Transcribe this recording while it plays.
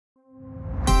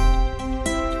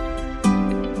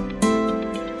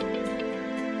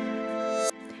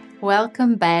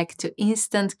Welcome back to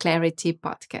Instant Clarity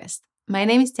Podcast. My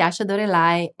name is Tiasha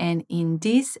Dorelai, and in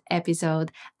this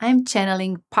episode, I'm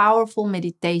channeling powerful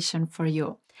meditation for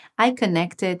you. I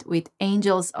connected with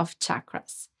angels of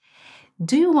chakras.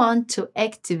 Do you want to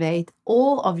activate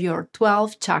all of your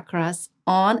 12 chakras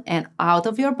on and out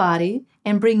of your body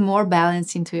and bring more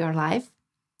balance into your life?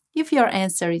 If your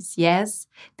answer is yes,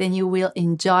 then you will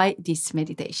enjoy this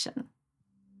meditation.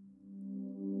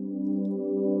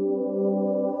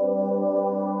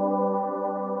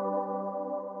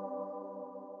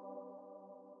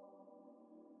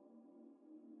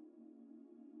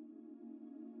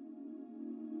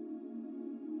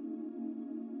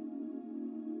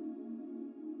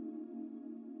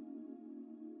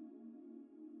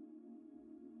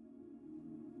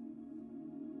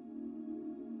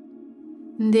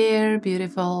 Dear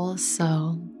beautiful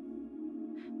soul,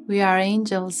 we are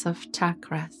angels of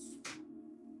chakras,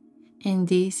 and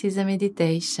this is a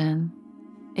meditation,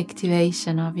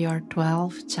 activation of your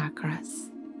 12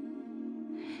 chakras.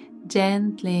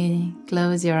 Gently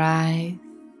close your eyes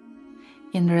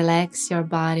and relax your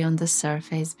body on the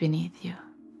surface beneath you.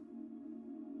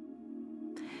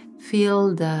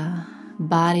 Feel the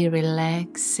body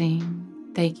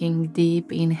relaxing, taking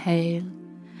deep inhale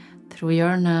through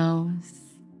your nose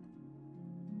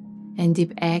and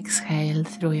deep exhale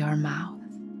through your mouth.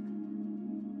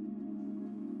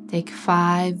 Take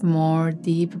 5 more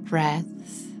deep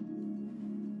breaths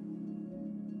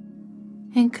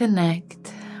and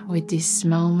connect with this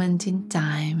moment in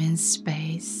time and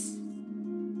space,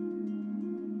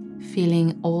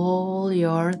 feeling all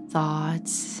your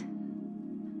thoughts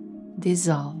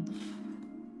dissolve,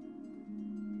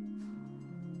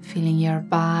 feeling your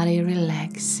body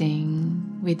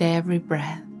relaxing with every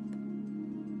breath.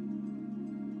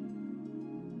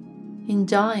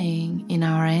 Enjoying in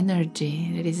our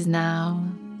energy that is now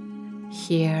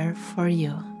here for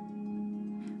you.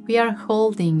 We are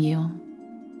holding you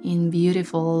in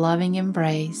beautiful loving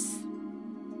embrace,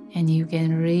 and you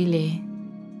can really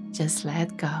just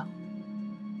let go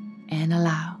and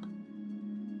allow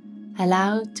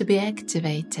to be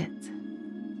activated.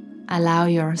 Allow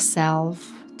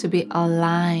yourself to be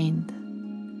aligned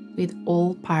with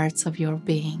all parts of your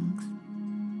being.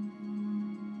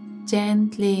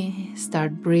 Gently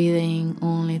start breathing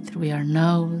only through your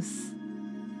nose.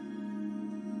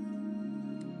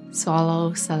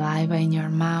 Swallow saliva in your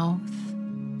mouth.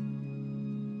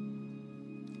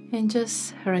 And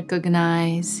just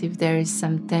recognize if there is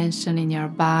some tension in your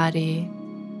body.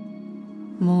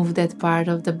 Move that part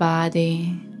of the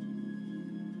body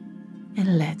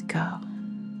and let go.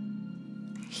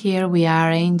 Here we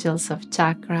are, angels of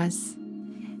chakras,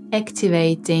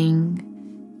 activating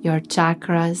your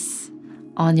chakras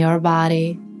on your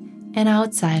body and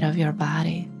outside of your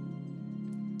body.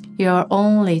 Your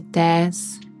only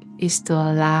task is to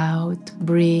allow to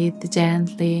breathe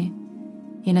gently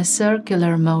in a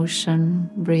circular motion.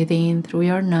 Breathe in through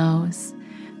your nose,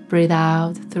 breathe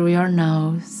out through your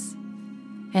nose,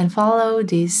 and follow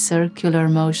this circular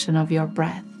motion of your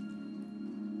breath.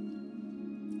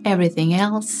 Everything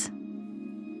else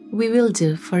we will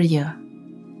do for you.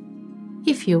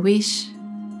 If you wish,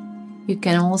 you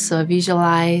can also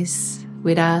visualize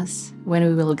with us when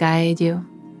we will guide you.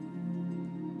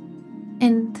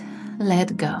 And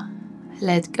let go.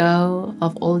 Let go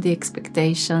of all the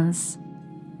expectations.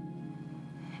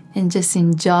 And just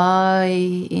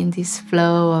enjoy in this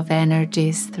flow of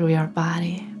energies through your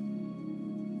body.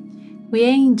 We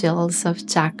angels of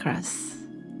chakras.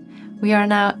 We are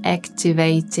now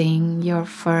activating your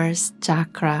first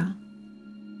chakra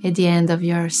at the end of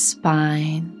your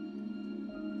spine.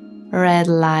 Red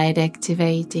light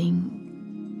activating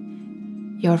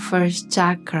your first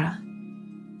chakra,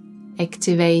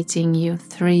 activating you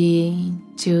 3,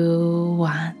 2,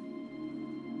 1.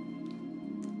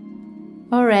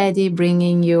 Already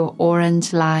bringing you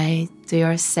orange light to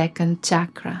your second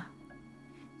chakra,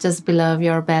 just below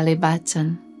your belly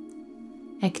button,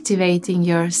 activating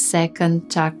your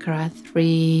second chakra,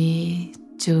 3,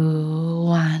 2,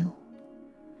 1.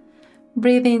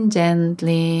 Breathe in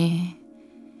gently.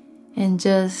 And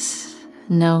just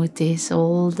notice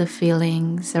all the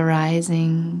feelings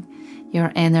arising,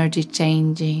 your energy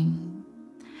changing.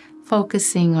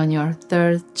 Focusing on your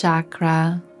third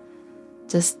chakra,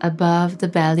 just above the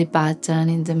belly button,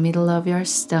 in the middle of your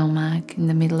stomach, in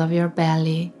the middle of your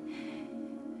belly.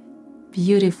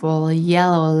 Beautiful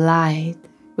yellow light.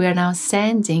 We are now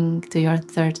sending to your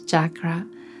third chakra,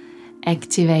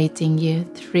 activating you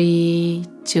 3,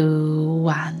 2,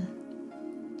 1.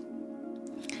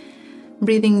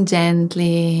 Breathing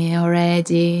gently,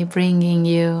 already bringing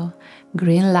you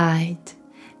green light,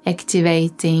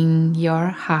 activating your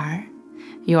heart,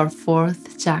 your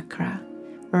fourth chakra,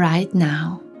 right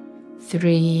now.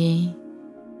 3,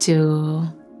 2,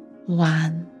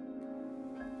 1.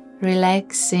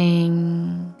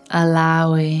 Relaxing,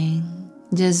 allowing,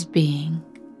 just being.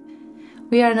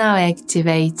 We are now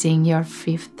activating your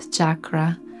fifth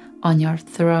chakra on your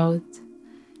throat.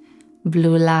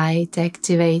 Blue light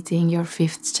activating your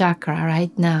fifth chakra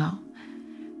right now.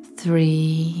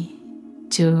 3,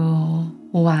 2,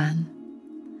 1.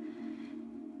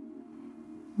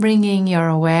 Bringing your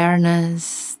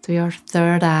awareness to your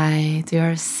third eye, to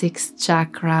your sixth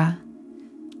chakra.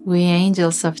 We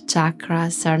angels of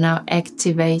chakras are now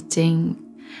activating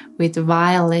with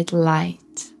violet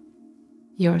light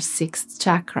your sixth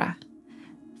chakra.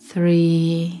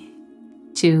 3,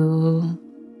 2,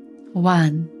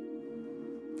 1.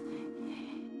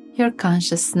 Your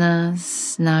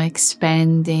consciousness now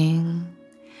expanding,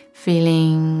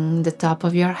 feeling the top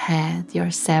of your head, your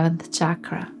seventh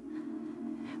chakra.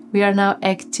 We are now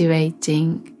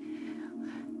activating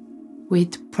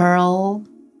with pearl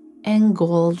and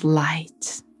gold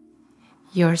light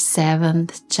your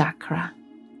seventh chakra.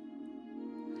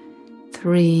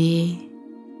 3,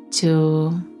 2,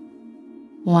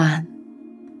 1.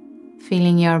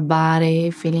 Feeling your body,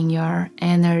 feeling your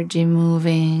energy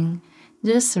moving,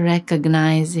 just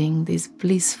recognizing this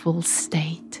blissful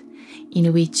state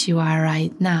in which you are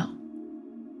right now.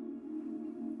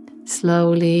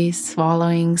 Slowly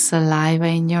swallowing saliva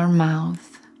in your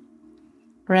mouth,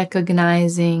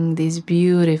 recognizing this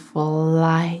beautiful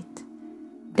light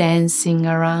dancing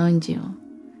around you,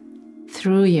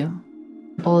 through you,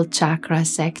 all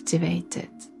chakras activated,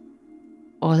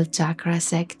 all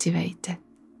chakras activated.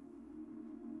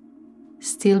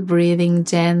 Still breathing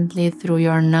gently through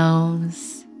your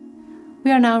nose.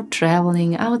 We are now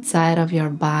traveling outside of your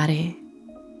body,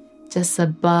 just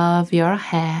above your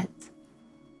head.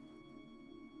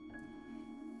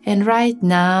 And right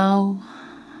now,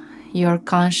 your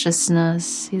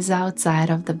consciousness is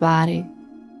outside of the body,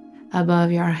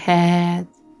 above your head,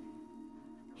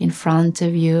 in front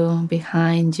of you,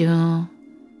 behind you,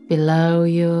 below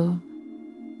you.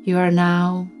 You are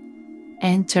now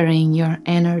entering your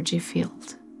energy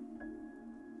field,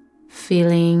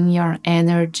 feeling your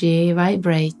energy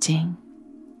vibrating,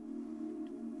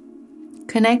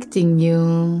 connecting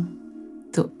you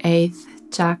to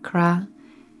 8th chakra,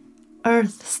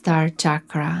 Earth Star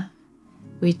chakra,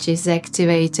 which is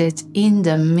activated in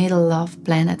the middle of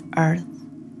planet Earth.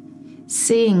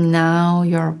 Seeing now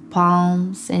your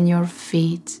palms and your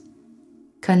feet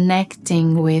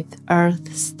connecting with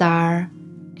Earth Star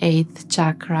 8th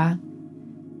chakra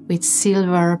with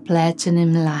silver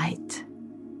platinum light.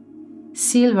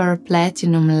 Silver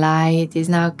platinum light is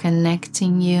now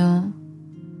connecting you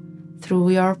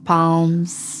through your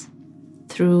palms,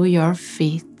 through your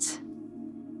feet,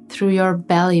 through your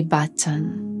belly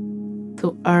button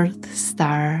to Earth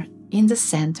Star in the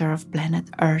center of planet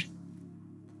Earth.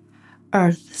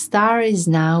 Earth Star is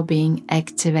now being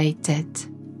activated.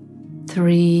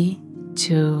 3,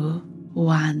 2,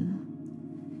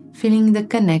 1. Feeling the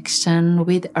connection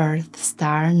with Earth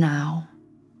Star now.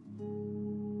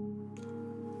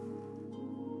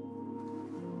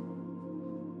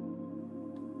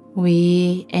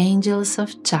 We, angels of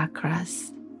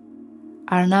chakras,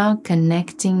 are now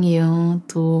connecting you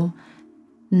to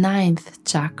 9th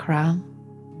chakra,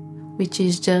 which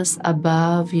is just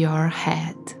above your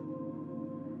head.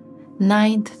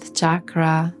 9th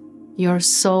chakra, your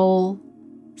soul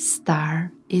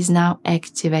star, is now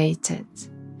activated,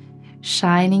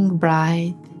 shining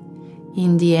bright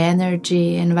in the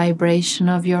energy and vibration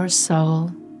of your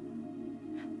soul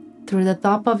through the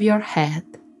top of your head.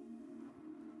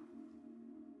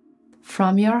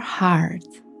 From your heart,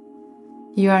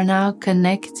 you are now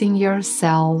connecting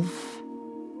yourself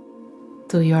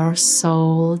to your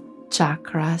soul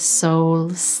chakra,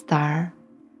 soul star,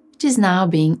 which is now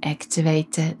being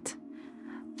activated.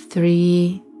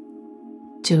 3,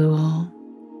 2,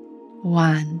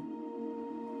 1.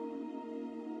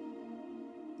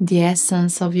 The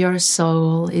essence of your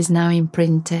soul is now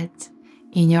imprinted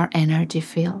in your energy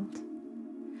field.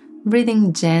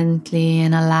 Breathing gently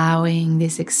and allowing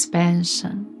this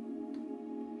expansion.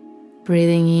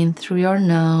 Breathing in through your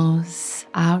nose,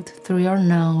 out through your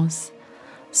nose,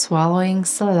 swallowing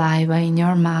saliva in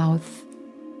your mouth,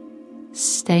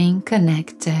 staying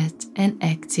connected and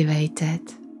activated.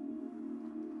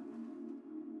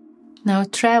 Now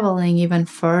traveling even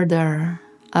further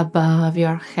above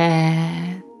your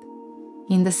head,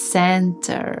 in the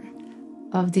center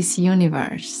of this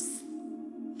universe.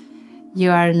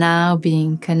 You are now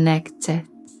being connected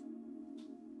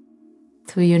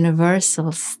to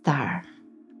universal star.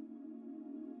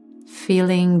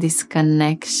 Feeling this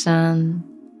connection,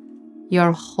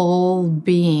 your whole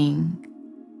being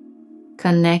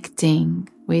connecting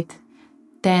with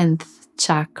 10th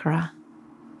chakra.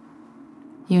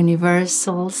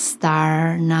 Universal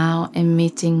star now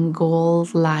emitting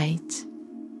gold light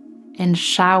and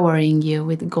showering you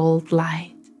with gold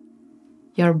light.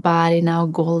 Your body now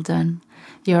golden,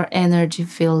 your energy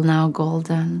field now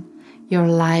golden, your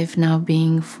life now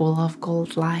being full of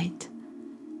gold light.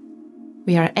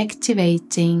 We are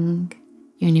activating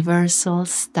Universal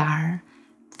Star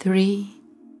 3,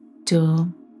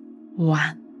 2,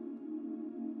 1.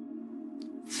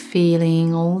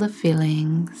 Feeling all the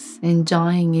feelings,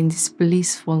 enjoying in this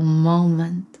blissful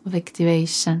moment of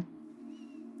activation.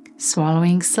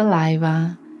 Swallowing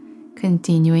saliva,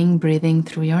 continuing breathing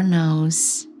through your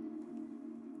nose,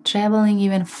 traveling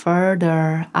even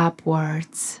further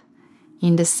upwards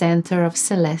in the center of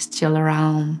celestial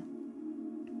realm.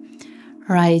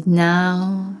 Right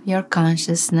now, your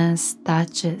consciousness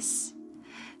touches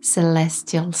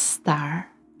celestial star.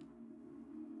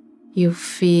 You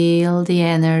feel the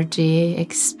energy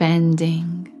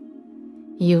expanding.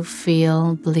 You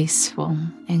feel blissful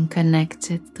and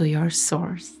connected to your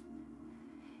source.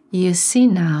 You see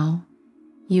now,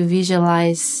 you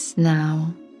visualize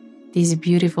now this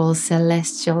beautiful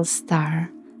celestial star,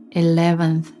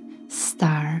 11th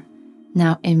star,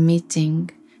 now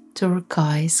emitting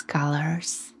turquoise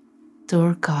colors,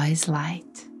 turquoise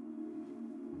light.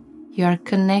 You are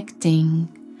connecting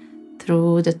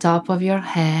through the top of your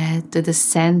head to the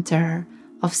center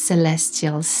of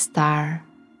celestial star,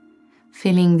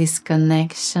 feeling this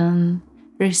connection,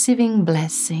 receiving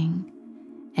blessing,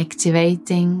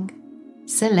 activating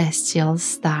celestial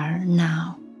star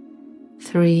now.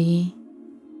 3,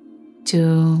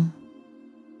 2,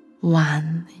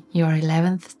 1. Your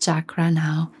 11th chakra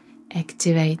now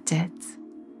activated.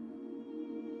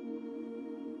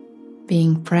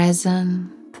 Being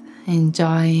present,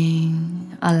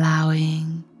 enjoying,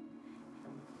 allowing.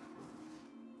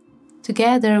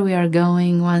 Together we are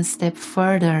going one step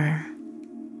further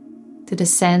to the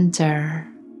center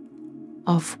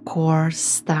of core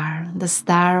star, the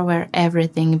star where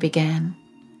everything began.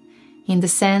 In the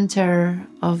center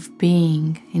of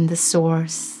being, in the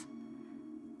source,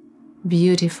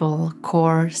 beautiful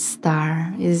core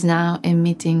star is now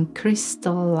emitting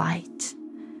crystal light.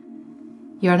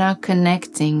 You are now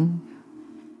connecting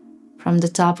from the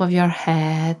top of your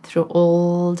head through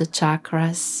all the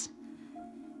chakras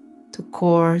to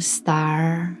core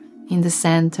star in the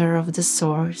center of the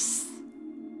source,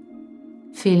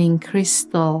 feeling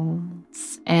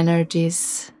crystals,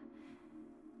 energies,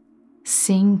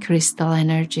 seeing crystal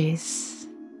energies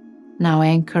now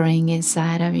anchoring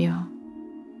inside of you.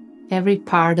 Every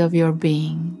part of your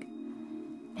being,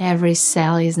 every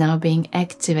cell is now being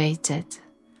activated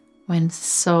when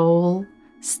soul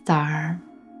star,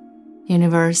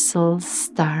 universal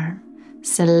star,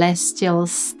 celestial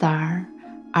star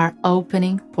are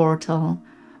opening portal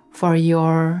for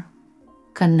your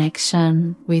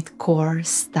connection with core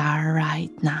star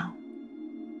right now.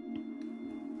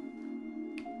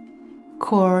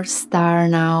 Core star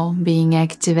now being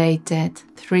activated.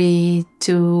 3,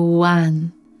 2,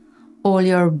 1. All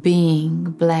your being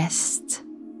blessed.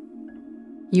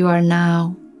 You are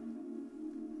now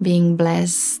being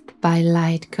blessed by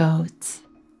light codes.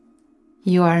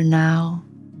 You are now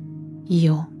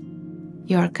you.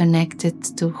 You are connected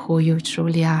to who you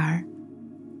truly are.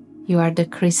 You are the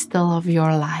crystal of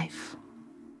your life.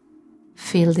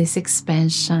 Feel this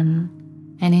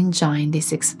expansion and enjoy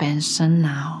this expansion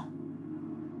now.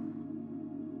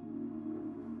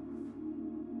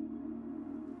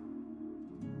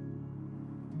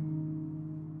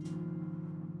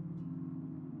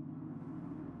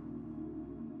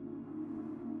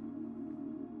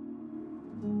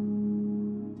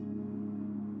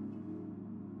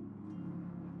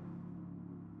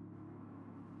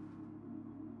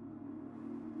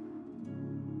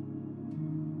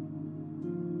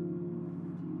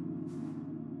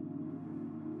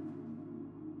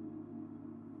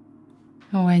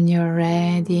 When you're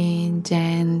ready,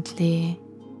 gently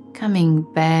coming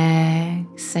back,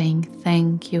 saying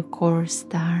thank you, core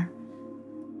star.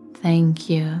 Thank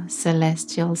you,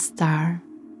 celestial star.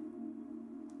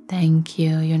 Thank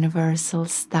you, universal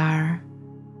star.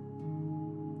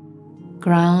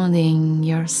 Grounding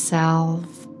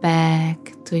yourself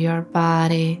back to your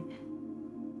body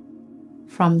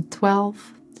from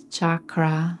 12th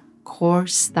chakra, core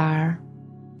star,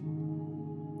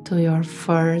 to your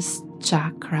first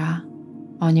chakra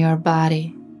on your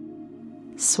body,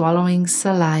 swallowing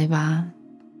saliva,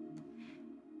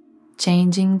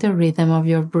 changing the rhythm of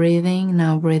your breathing.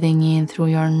 Now breathing in through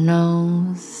your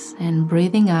nose and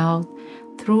breathing out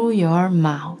through your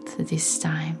mouth this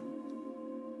time.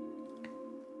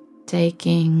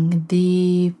 Taking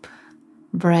deep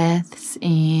breaths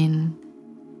in,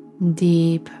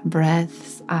 deep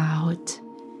breaths out,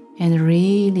 and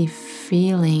really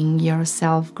feeling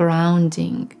yourself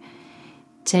grounding,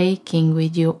 taking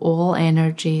with you all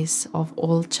energies of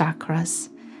all chakras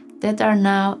that are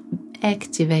now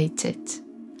activated,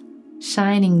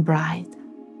 shining bright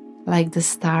like the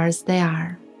stars they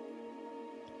are.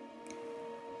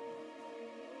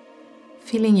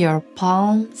 Feeling your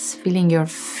palms, feeling your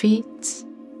feet,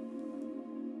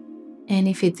 and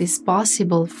if it is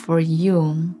possible for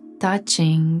you,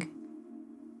 touching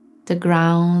the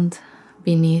ground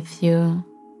beneath you,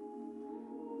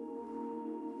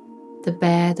 the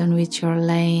bed on which you're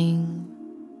laying,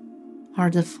 or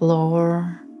the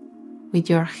floor with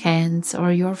your hands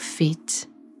or your feet.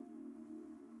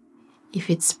 If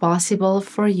it's possible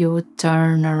for you,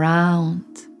 turn around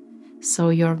so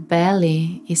your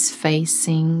belly is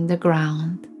facing the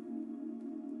ground.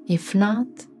 If not,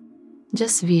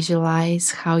 just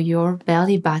visualize how your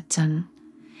belly button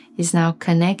is now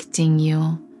connecting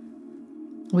you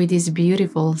with this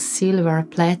beautiful silver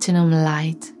platinum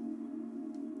light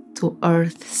to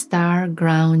Earth Star,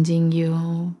 grounding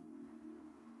you.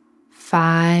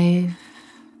 5,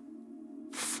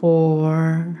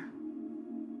 4,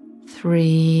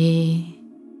 3,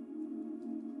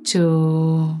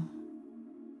 2,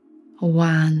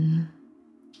 1.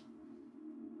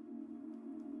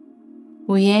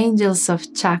 We angels of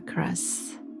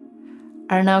chakras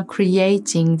are now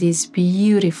creating this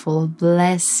beautiful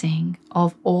blessing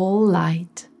of all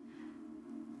light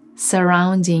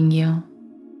surrounding you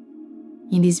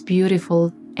in this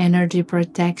beautiful energy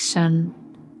protection.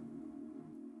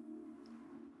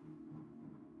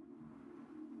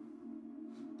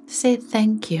 Say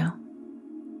thank you.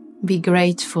 Be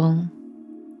grateful.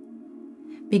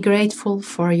 Be grateful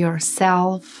for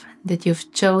yourself that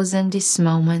you've chosen this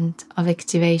moment of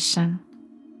activation,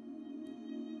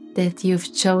 that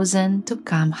you've chosen to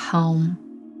come home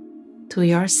to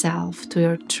yourself, to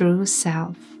your true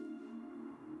self.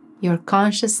 Your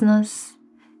consciousness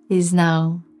is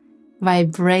now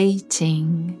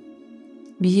vibrating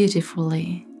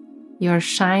beautifully. You're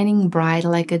shining bright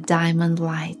like a diamond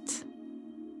light.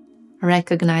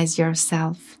 Recognize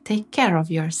yourself. Take care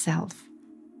of yourself.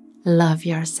 Love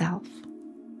yourself.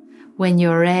 When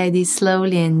you're ready,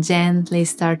 slowly and gently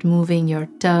start moving your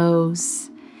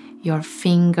toes, your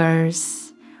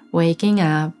fingers, waking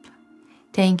up,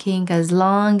 taking as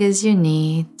long as you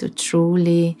need to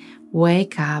truly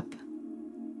wake up.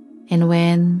 And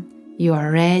when you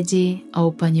are ready,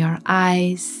 open your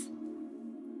eyes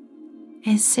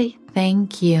and say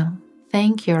thank you.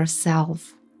 Thank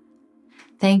yourself.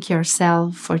 Thank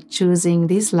yourself for choosing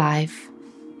this life,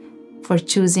 for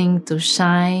choosing to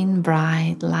shine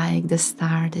bright like the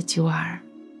star that you are.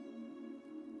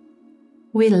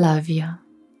 We love you.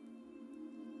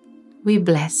 We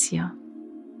bless you.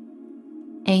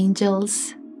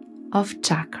 Angels of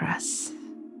Chakras.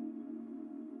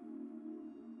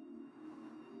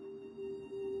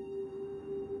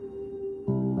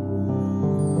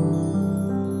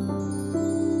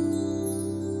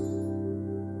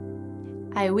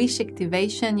 I wish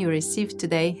activation you received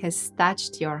today has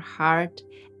touched your heart,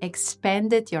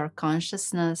 expanded your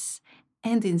consciousness,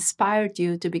 and inspired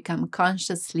you to become a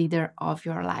conscious leader of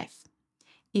your life.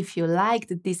 If you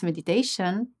liked this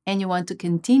meditation and you want to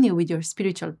continue with your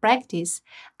spiritual practice,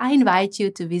 I invite you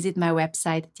to visit my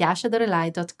website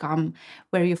tiashadorelai.com,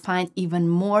 where you find even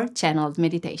more channeled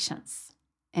meditations.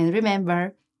 And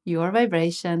remember, your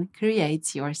vibration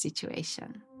creates your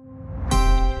situation.